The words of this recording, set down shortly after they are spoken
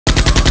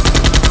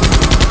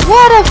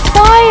What a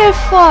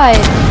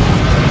firefight!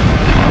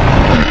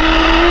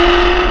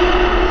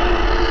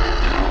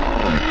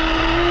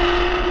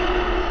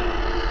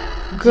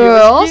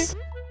 Girls?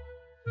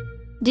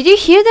 Did you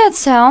hear that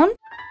sound?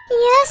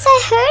 Yes,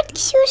 I heard,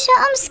 Kshusha.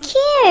 I'm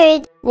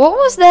scared. What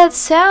was that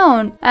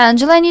sound?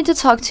 Angela, I need to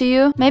talk to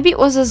you. Maybe it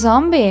was a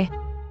zombie.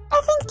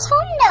 I think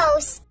Tom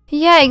knows.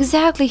 Yeah,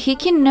 exactly. He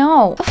can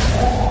know.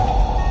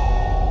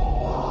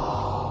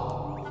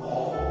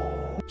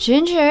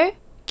 Ginger,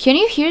 can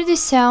you hear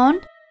this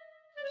sound?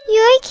 Yeah,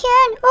 I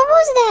can. What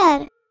was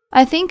that?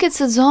 I think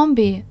it's a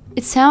zombie.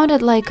 It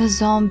sounded like a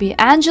zombie.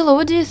 Angela,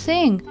 what do you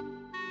think?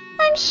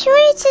 I'm sure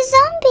it's a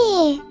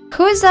zombie.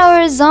 Who is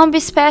our zombie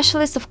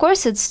specialist? Of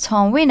course it's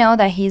Tom. We know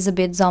that he's a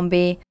bit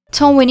zombie.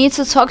 Tom, we need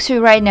to talk to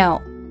you right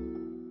now.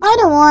 I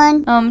don't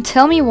want.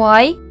 Tell me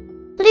why?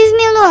 Leave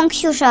me alone,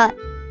 Kshusha.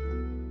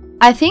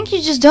 I think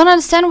you just don't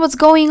understand what's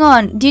going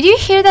on. Did you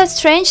hear that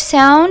strange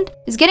sound?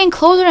 It's getting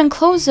closer and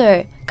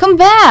closer. Come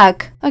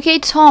back! Okay,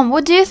 Tom,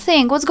 what do you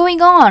think? What's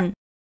going on?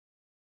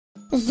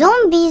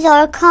 Zombies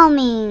are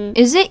coming.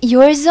 Is it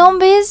your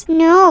zombies?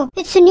 No,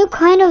 it's a new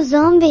kind of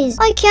zombies.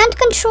 I can't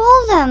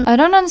control them. I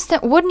don't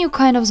understand. What new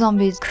kind of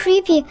zombies?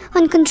 Creepy,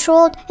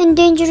 uncontrolled, and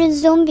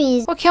dangerous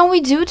zombies. What can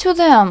we do to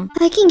them?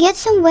 I can get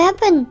some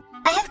weapon.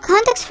 I have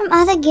contacts from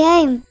other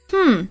game.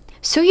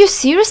 So you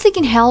seriously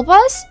can help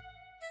us?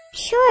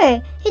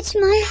 Sure, it's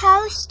my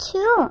house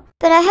too.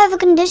 But I have a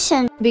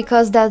condition.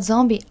 Because that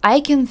zombie, I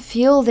can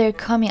feel they're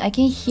coming. I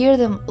can hear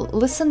them.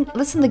 Listen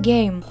the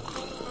game.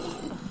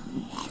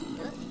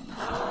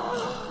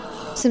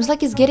 Seems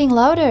like it's getting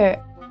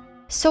louder.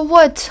 So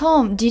what,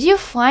 Tom? Did you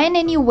find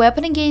any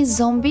weapon against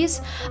zombies?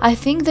 I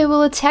think they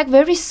will attack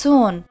very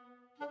soon.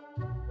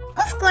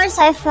 Of course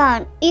I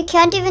found. You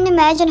can't even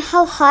imagine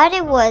how hard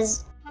it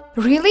was.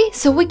 Really?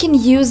 So we can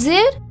use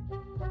it?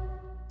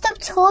 Stop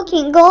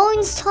talking. Go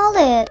install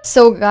it.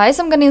 So guys,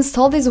 I'm gonna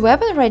install this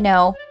weapon right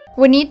now.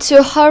 We need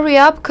to hurry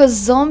up because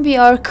zombies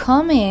are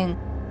coming.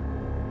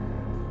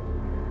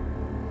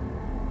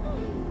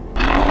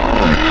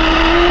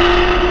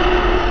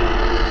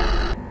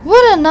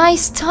 What a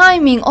nice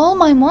timing! All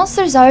my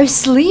monsters are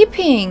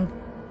sleeping!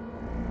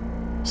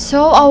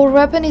 So our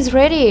weapon is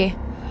ready.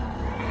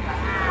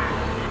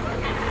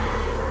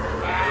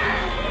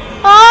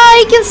 Ah,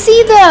 I can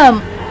see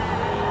them!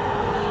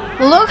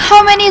 Look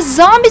how many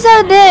zombies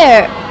are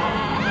there!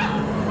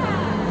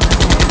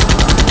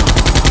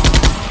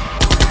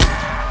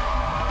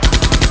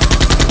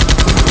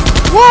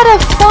 What a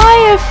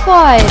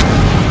firefight!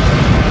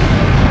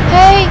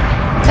 Hey,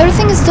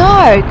 everything is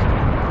dark.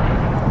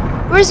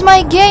 Where's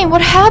my game?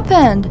 What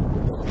happened?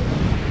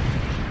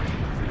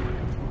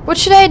 What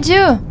should I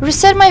do?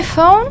 Reset my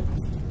phone?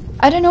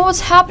 I don't know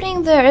what's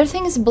happening there.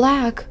 Everything is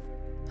black.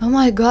 Oh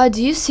my god,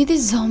 do you see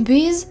these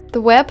zombies?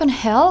 The weapon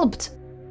helped.